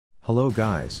Hello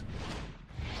guys.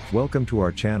 Welcome to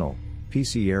our channel,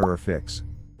 PC Error Fix.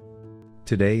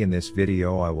 Today in this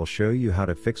video I will show you how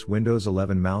to fix Windows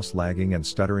 11 mouse lagging and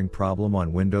stuttering problem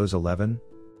on Windows 11.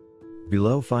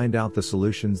 Below find out the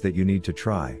solutions that you need to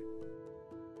try.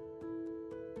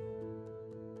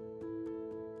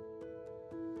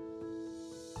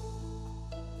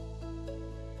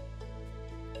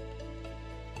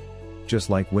 Just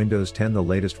like Windows 10, the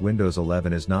latest Windows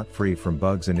 11 is not free from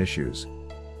bugs and issues.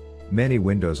 Many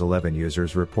Windows 11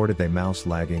 users reported that mouse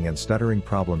lagging and stuttering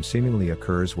problem seemingly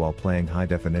occurs while playing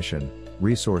high-definition,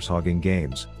 resource-hogging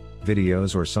games,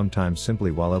 videos, or sometimes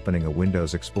simply while opening a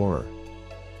Windows Explorer.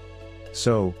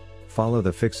 So, follow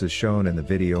the fixes shown in the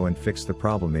video and fix the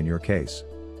problem in your case.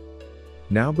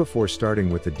 Now, before starting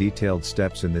with the detailed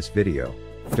steps in this video,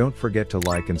 don't forget to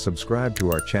like and subscribe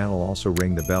to our channel. Also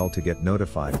ring the bell to get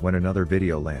notified when another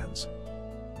video lands.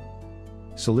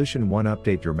 Solution 1: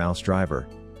 Update your mouse driver.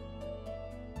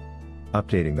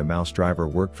 Updating the mouse driver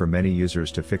worked for many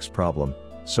users to fix problem,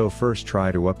 so first try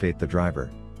to update the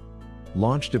driver.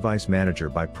 Launch Device Manager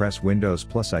by press Windows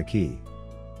 + I key.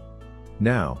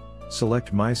 Now,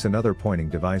 select mice and other pointing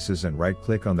devices and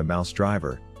right-click on the mouse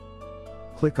driver.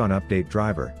 Click on Update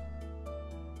Driver.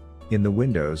 In the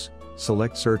Windows,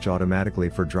 select Search automatically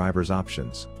for drivers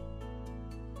options.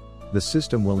 The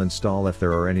system will install if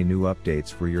there are any new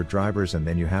updates for your drivers, and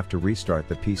then you have to restart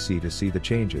the PC to see the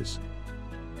changes.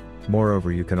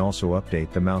 Moreover, you can also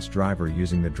update the mouse driver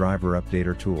using the Driver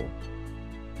Updater tool.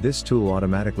 This tool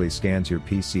automatically scans your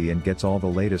PC and gets all the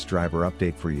latest driver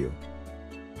update for you.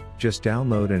 Just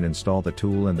download and install the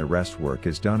tool and the rest work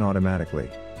is done automatically.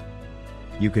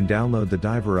 You can download the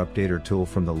Driver Updater tool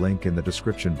from the link in the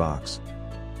description box.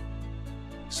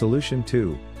 Solution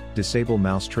 2: Disable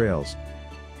mouse trails.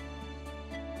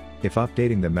 If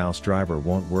updating the mouse driver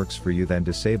won't works for you, then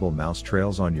disable mouse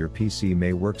trails on your PC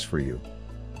may works for you.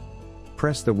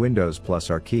 Press the Windows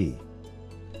 + R key.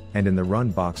 And in the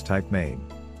Run box type main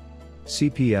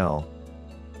CPL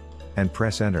and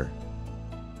press Enter.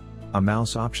 A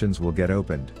mouse options will get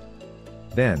opened.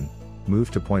 Then, move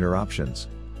to Pointer Options.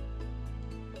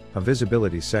 A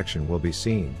visibility section will be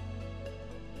seen.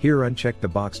 Here uncheck the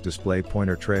box Display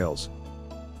Pointer Trails.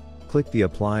 Click the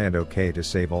Apply and OK to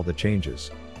save all the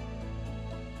changes.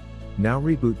 Now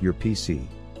reboot your PC.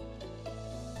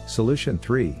 Solution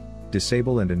 3: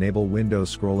 Disable and enable Windows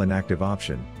Scroll Inactive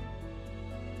option.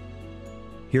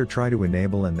 Here try to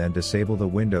enable and then disable the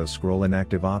Windows Scroll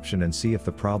Inactive option and see if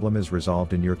the problem is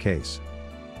resolved in your case.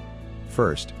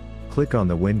 First, click on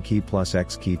the Win key +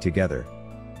 X key together.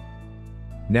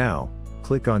 Now,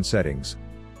 click on Settings.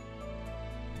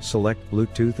 Select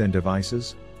Bluetooth and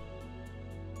Devices.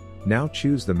 Now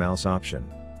choose the mouse option.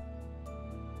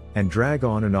 And drag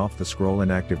on and off the Scroll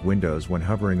Inactive windows when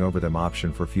hovering over them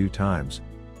option for few times.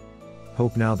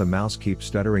 Hope now the mouse keep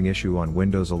stuttering issue on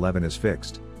Windows 11 is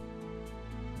fixed.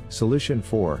 Solution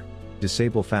 4: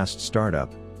 Disable Fast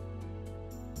Startup.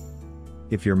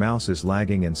 If your mouse is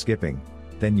lagging and skipping,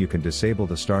 then you can disable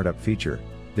the startup feature.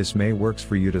 This may works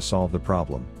for you to solve the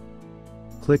problem.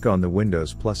 Click on the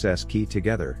Windows + S key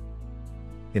together.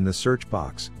 In the search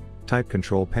box, type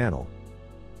Control Panel.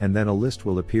 And then a list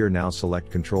will appear. Now select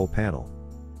Control Panel.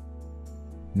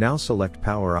 Now select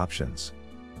Power Options.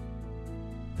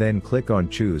 Then click on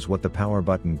Choose what the power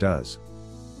button does.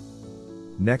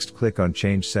 Next click on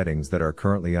Change settings that are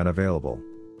currently unavailable.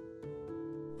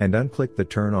 And unclick the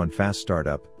Turn on Fast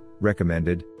Startup,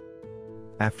 recommended.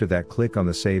 After that click on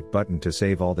the Save button to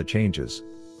save all the changes.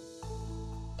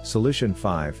 Solution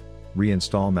 5: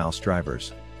 Reinstall mouse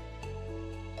drivers.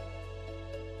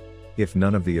 If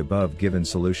none of the above given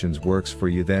solutions works for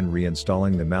you, then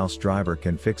reinstalling the mouse driver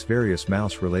can fix various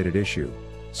mouse related issue.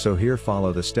 So here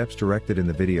follow the steps directed in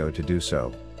the video to do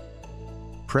so.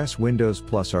 Press Windows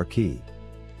 + R key.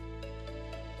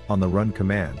 On the Run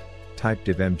command, type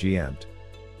div mgmt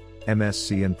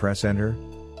msc and press Enter.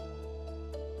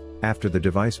 After the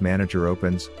Device Manager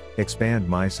opens, expand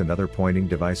Mice and Other Pointing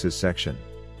Devices section.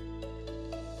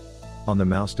 On the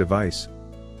mouse device,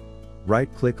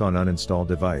 right-click on Uninstall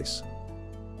Device.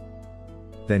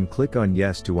 Then click on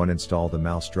Yes to uninstall the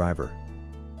mouse driver.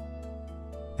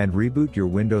 And reboot your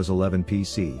Windows 11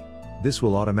 PC. This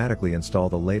will automatically install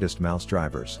the latest mouse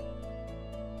drivers.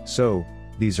 So,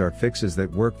 these are fixes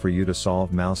that work for you to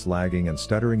solve mouse lagging and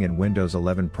stuttering in Windows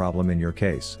 11 problem in your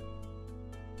case.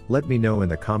 Let me know in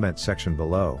the comment section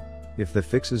below if the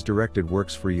fixes directed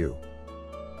works for you.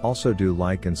 Also do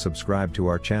like and subscribe to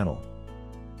our channel.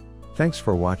 Thanks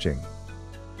for watching.